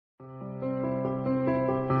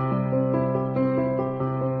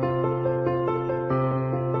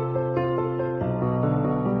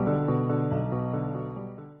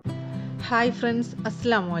Hi friends,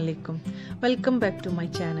 Assalamu alaikum. Welcome back to my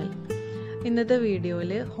channel. ഇന്നത്തെ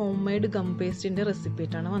വീഡിയോയിൽ homemade gum paste ന്റെ recipe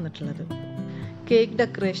ആണ് വന്നിട്ടുള്ളത്. കേക്ക്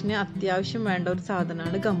ഡെക്കറേഷന് അത്യാവശ്യം വേണ്ട ഒരു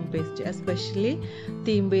സാധനമാണ് gum paste, especially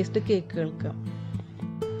theme based കേക്കുകൾക്ക്.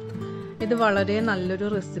 ഇത് വളരെ നല്ലൊരു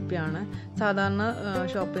റെസിപ്പിയാണ്. സാധാരണ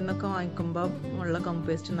ഷോപ്പിൽ നിന്നൊക്കെ വാങ്ങിക്കുമ്പോൾ ഉള്ള gum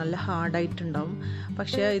paste നല്ല ഹാർഡ് ആയിട്ടുണ്ടാവും.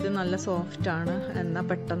 പക്ഷേ ഇത് നല്ല സോഫ്റ്റ് ആണ്, എന്നാൽ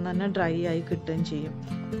പെട്ടെന്ന് തന്നെ ഡ്രൈ ആയി കിട്ടുകയും ചെയ്യും.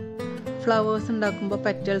 ഫ്ലവേഴ്സ് ഉണ്ടാക്കുമ്പോൾ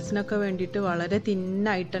പെറ്റൽസിനൊക്കെ വേണ്ടിയിട്ട് വളരെ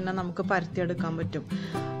തിന്നായിട്ട് തന്നെ നമുക്ക് പരത്തിയെടുക്കാൻ പറ്റും.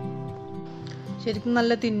 ശരിക്കും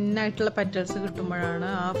നല്ല തിന്നായിട്ടുള്ള പെറ്റൽസ് കിട്ടുമ്പോഴാണ്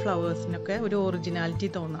ആ ഫ്ലവേഴ്സിനൊക്കെ ഒരു ഒറിജിനാലിറ്റി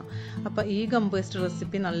തോന്നുക. അപ്പോൾ ഈ ഗം പേസ്റ്റ്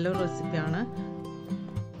റെസിപ്പി നല്ലൊരു റെസിപ്പിയാണ്.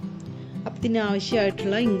 അപ്പം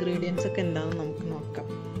ഇതിനാവശ്യമായിട്ടുള്ള ഇൻഗ്രീഡിയൻസ് ഒക്കെ എന്താണെന്ന് നമുക്ക് നോക്കാം.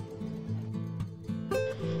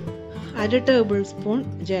 1 ടേബിൾ സ്പൂൺ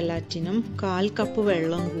ജെലാറ്റിനും 1/4 കപ്പ്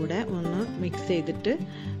വെള്ളവും കൂടെ ഒന്ന് മിക്സ് ചെയ്തിട്ട്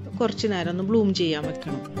കുറച്ച് നേരം ഒന്ന് ബ്ലൂം ചെയ്യാൻ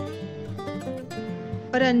വെക്കണം.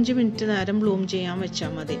 ഒരു 5 മിനിറ്റ് നേരം ബ്ലൂം ചെയ്യാൻ വെച്ചാൽ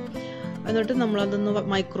മതി. എന്നിട്ട് നമ്മളതൊന്ന്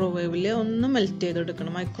മൈക്രോവേവിൽ ഒന്ന് മെൽറ്റ്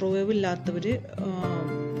ചെയ്തെടുക്കണം. മൈക്രോവേവ് ഇല്ലാത്തവർ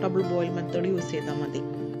ഡബിൾ ബോയിൽ മെത്തേഡ് യൂസ് ചെയ്താൽ മതി.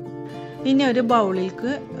 ഇനി ഒരു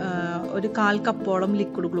ബൗളിലേക്ക് ഒരു 1/4 കപ്പോളം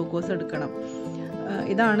ലിക്വിഡ് ഗ്ലൂക്കോസ് എടുക്കണം.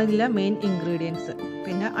 ഇതാണ് ഇതിലെ മെയിൻ ഇൻഗ്രീഡിയൻസ്.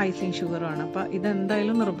 പിന്നെ ഐസിങ് ഷുഗറാണ്. അപ്പോൾ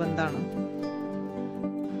ഇതെന്തായാലും നിർബന്ധമാണ്.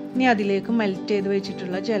 ഇനി അതിലേക്ക് മെൽറ്റ് ചെയ്ത്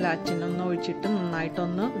വെച്ചിട്ടുള്ള ജെലാറ്റിൻ ഒന്ന് ഒഴിച്ചിട്ട്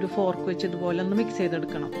നന്നായിട്ടൊന്ന് ഒരു ഫോർക്ക് വെച്ച് ഇതുപോലെ ഒന്ന് മിക്സ്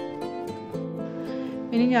ചെയ്തെടുക്കണം.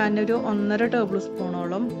 ഇനി ഞാനൊരു 1.5 ടേബിൾ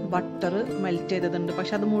സ്പൂണോളം ബട്ടർ മെൽറ്റ് ചെയ്തതുണ്ട്.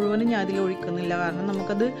 പക്ഷെ അത് മുഴുവനും ഞാൻ അതിൽ ഒഴിക്കുന്നില്ല, കാരണം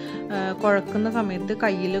നമുക്കത് കുഴക്കുന്ന സമയത്ത്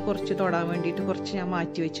കയ്യിൽ കുറച്ച് തൊടാൻ വേണ്ടിയിട്ട് കുറച്ച് ഞാൻ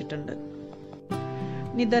മാറ്റി വെച്ചിട്ടുണ്ട്.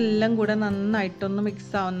 ഇനി ഇതെല്ലാം കൂടെ നന്നായിട്ടൊന്ന്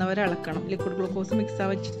മിക്സ് ആവുന്നവരെ ഇളക്കണം. ലിക്വിഡ് ഗ്ലൂക്കോസ് മിക്സ്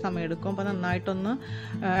ആവാൻ വെച്ചിട്ട് സമയമെടുക്കും. അപ്പോൾ നന്നായിട്ടൊന്ന്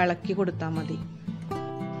ഇളക്കി കൊടുത്താൽ മതി.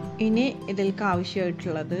 ഇനി ഇതിലേക്ക്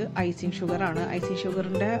ആവശ്യമായിട്ടുള്ളത് ഐസിങ് ഷുഗറാണ്. ഐസിങ്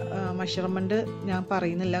ഷുഗറിൻ്റെ മെഷർമെൻറ്റ് ഞാൻ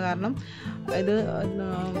പറയുന്നില്ല, കാരണം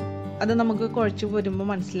അത് നമുക്ക് കുഴച്ച് വരുമ്പോൾ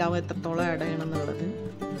മനസ്സിലാവും എത്രത്തോളം ആഡ് ചെയ്യണം എന്നുള്ളത്.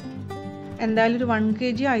 എന്തായാലും ഒരു 1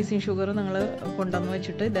 kg ഐസിങ് ഷുഗർ നിങ്ങൾ കൊണ്ടുവന്ന്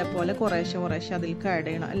വെച്ചിട്ട് ഇതേപോലെ കുറേശ്ശെ അതിലേക്ക് ആഡ്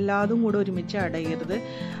ചെയ്യണം. എല്ലാതും കൂടെ ഒരുമിച്ച് ആഡ് ചെയ്യരുത്.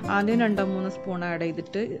 ആദ്യം 2-3 സ്പൂൺ ആഡ്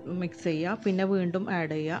ചെയ്തിട്ട് മിക്സ് ചെയ്യുക, പിന്നെ വീണ്ടും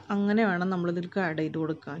ആഡ് ചെയ്യുക. അങ്ങനെ വേണം നമ്മളിതിലേക്ക് ആഡ് ചെയ്ത്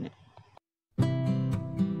കൊടുക്കാൻ.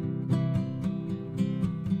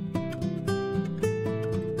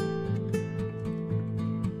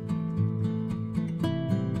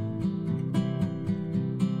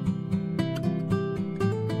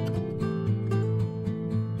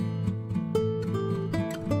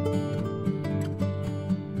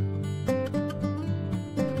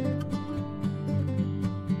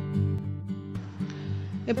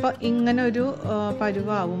 ഇപ്പോൾ ഇങ്ങനെ ഒരു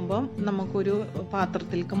പരുവാകുമ്പം നമുക്കൊരു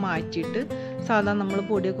പാത്രത്തിലേക്ക് മാറ്റിയിട്ട് സാധാരണ നമ്മൾ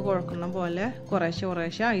പൊടിയൊക്കെ കുഴക്കുന്ന പോലെ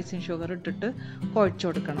കുറേശ്ശെ ഐസിങ് ഷുഗർ ഇട്ടിട്ട് കുഴച്ച്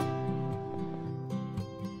കൊടുക്കണം.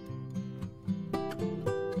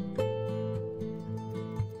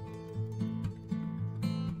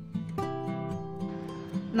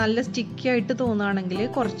 നല്ല സ്റ്റിക്കി ആയിട്ട് തോന്നുകയാണെങ്കിൽ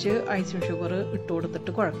കുറച്ച് ഐസിങ് ഷുഗർ ഇട്ട്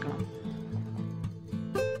കൊടുത്തിട്ട് കുഴക്കണം.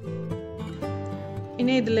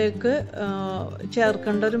 ഇനി ഇതിലേക്ക്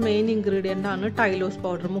ചേർക്കേണ്ട ഒരു മെയിൻ ഇൻഗ്രീഡിയൻ്റ് ആണ് ടൈലോസ്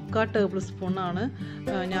പൗഡർ. 3/4 ടേബിൾ സ്പൂണാണ്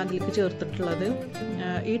ഞാൻ അതിലേക്ക് ചേർത്തിട്ടുള്ളത്.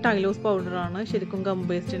 ഈ ടൈലോസ് പൗഡറാണ് ശരിക്കും ഗം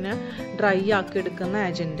പേസ്റ്റിനെ ഡ്രൈ ആക്കി എടുക്കുന്ന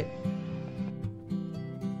ഏജൻറ്റ്.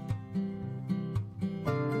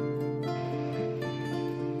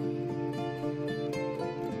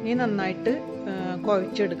 ഇനി നന്നായിട്ട്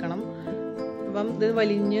കുഴച്ചെടുക്കണം. അപ്പം ഇത്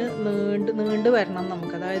വലിഞ്ഞ് നീണ്ട് വരണം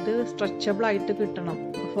നമുക്ക്, അതായത് സ്ട്രെച്ചബിൾ ആയിട്ട് കിട്ടണം,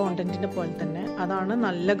 ഫോണ്ടന്റിനെ പോലെ തന്നെ. അതാണ്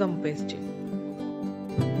നല്ല ഗം പേസ്റ്റ്.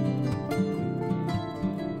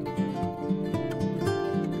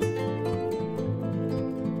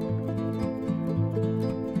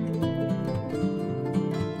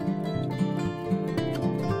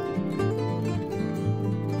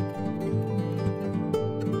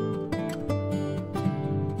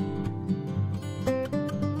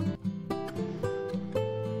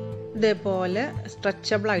 ഇതേപോലെ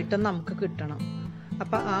സ്ട്രെച്ചബിളായിട്ട് നമുക്ക് കിട്ടണം.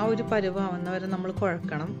 അപ്പോൾ ആ ഒരു പരുവാവുന്നവരെ നമ്മൾ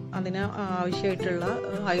കുഴക്കണം. അതിന് ആവശ്യമായിട്ടുള്ള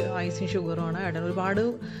ഐസിങ് ഷുഗറുമാണ് ആഡ് ചെയ്യണം. ഒരുപാട്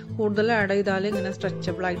കൂടുതൽ ആഡ് ചെയ്താൽ ഇങ്ങനെ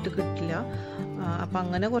സ്ട്രെച്ചബിളായിട്ട് കിട്ടില്ല. അപ്പം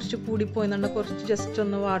അങ്ങനെ കുറച്ച് കൂടിപ്പോയെന്നുണ്ടെങ്കിൽ കുറച്ച് ജസ്റ്റ്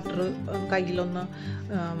ഒന്ന് വാട്ടർ കയ്യിലൊന്ന്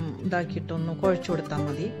ഇതാക്കിയിട്ടൊന്ന് കുഴച്ച് കൊടുത്താൽ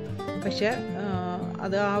മതി. പക്ഷേ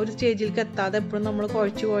അത് ആ ഒരു സ്റ്റേജിലേക്ക് എത്താതെ എപ്പോഴും നമ്മൾ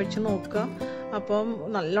കുഴച്ച് നോക്കുക. അപ്പം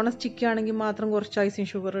നല്ലോണം സ്റ്റിക്കി ആണെങ്കിൽ മാത്രം കുറച്ച് ഐസിങ്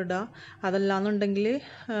ഷുഗർ ഇടുക. അതല്ലാന്നുണ്ടെങ്കിൽ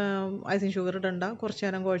ഐസിങ് ഷുഗർ ഇടണ്ട, കുറച്ച്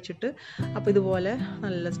നേരം കുഴച്ചിട്ട്. അപ്പോൾ ഇതുപോലെ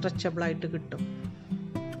നല്ല സ്ട്രെച്ചബിളായിട്ട് കിട്ടും.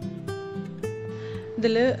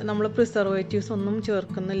 ഇതിൽ നമ്മൾ പ്രിസർവേറ്റീവ്സ് ഒന്നും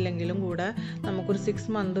ചേർക്കുന്നില്ലെങ്കിലും കൂടെ നമുക്കൊരു 6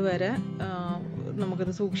 month വരെ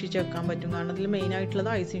നമുക്കിത് സൂക്ഷിച്ച് വെക്കാൻ പറ്റും. കാരണം ഇതിൽ മെയിനായിട്ടുള്ളത്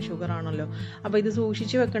ഐസിങ് ഷുഗർ ആണല്ലോ. അപ്പോൾ ഇത്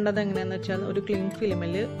സൂക്ഷിച്ച് വെക്കേണ്ടത് എങ്ങനെയാണെന്ന് വെച്ചാൽ ഒരു ക്ലീൻ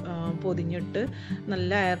ഫിലിമിൽ പൊതിഞ്ഞിട്ട്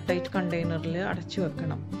നല്ല എയർ ടൈറ്റ് കണ്ടെയ്നറിൽ അടച്ചു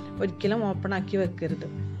വെക്കണം. ഒരിക്കലും ഓപ്പൺ ആക്കി വെക്കരുത്.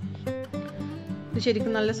 ഇത്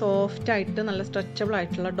ശരിക്കും നല്ല സോഫ്റ്റ് ആയിട്ട് നല്ല സ്ട്രെച്ചബിൾ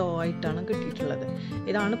ആയിട്ടുള്ള ഡോ ആയിട്ടാണ് കിട്ടിയിട്ടുള്ളത്.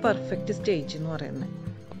 ഇതാണ് പെർഫെക്റ്റ് സ്റ്റേജ് എന്ന് പറയുന്നത്.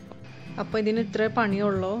 അപ്പോൾ ഇതിന് ഇത്ര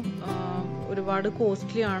പണിയുള്ളൂ. ഒരുപാട്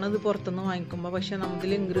കോസ്റ്റ്ലി ആണ് ഇത് പുറത്തുനിന്ന് വാങ്ങിക്കുമ്പോൾ. പക്ഷേ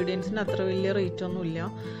നമ്മളിൽ ഇൻഗ്രീഡിയൻസിന് അത്ര വലിയ റേറ്റ്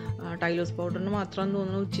ഒന്നുമില്ല. ടൈലോസ് പൗഡറിന് മാത്രം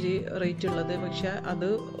തോന്നുന്നു ഇച്ചിരി റേറ്റ് ഉള്ളത്. പക്ഷേ അത്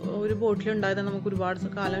ഒരു ബോട്ടിൽ ഉണ്ടായത് നമുക്ക് ഒരുപാട്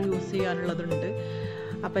കാലം യൂസ് ചെയ്യാനുള്ളതുണ്ട്.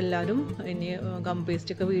 അപ്പോൾ എല്ലാവരും ഇനി ഗം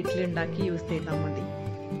പേസ്റ്റൊക്കെ വീട്ടിലുണ്ടാക്കി യൂസ് ചെയ്താൽ മതി.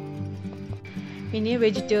 ഇനി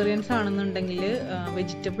വെജിറ്റേറിയൻസ് ആണെന്നുണ്ടെങ്കിൽ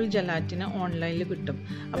വെജിറ്റബിൾ ജലാറ്റിന് ഓൺലൈനിൽ കിട്ടും.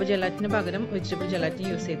 അപ്പോൾ ജലാറ്റിന് പകരം വെജിറ്റബിൾ ജലാറ്റിൻ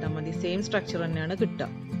യൂസ് ചെയ്താൽ മതി. സെയിം സ്ട്രക്ചർ തന്നെയാണ് കിട്ടുക.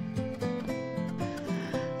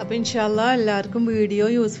 അപ്പോൾ ഇൻഷാല്ലാ എല്ലാവർക്കും വീഡിയോ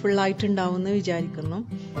യൂസ്ഫുൾ ആയിട്ടുണ്ടാവും എന്ന് വിചാരിക്കുന്നു.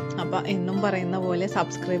 അപ്പോൾ എന്നും പറയുന്ന പോലെ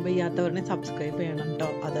സബ്സ്ക്രൈബ് ചെയ്യാത്തവരെ സബ്സ്ക്രൈബ് ചെയ്യണം കേട്ടോ.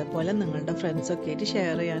 അതേപോലെ നിങ്ങളുടെ ഫ്രണ്ട്സൊക്കെ ആയിട്ട്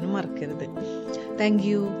ഷെയർ ചെയ്യാനും മറക്കരുത്. Thank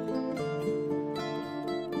you.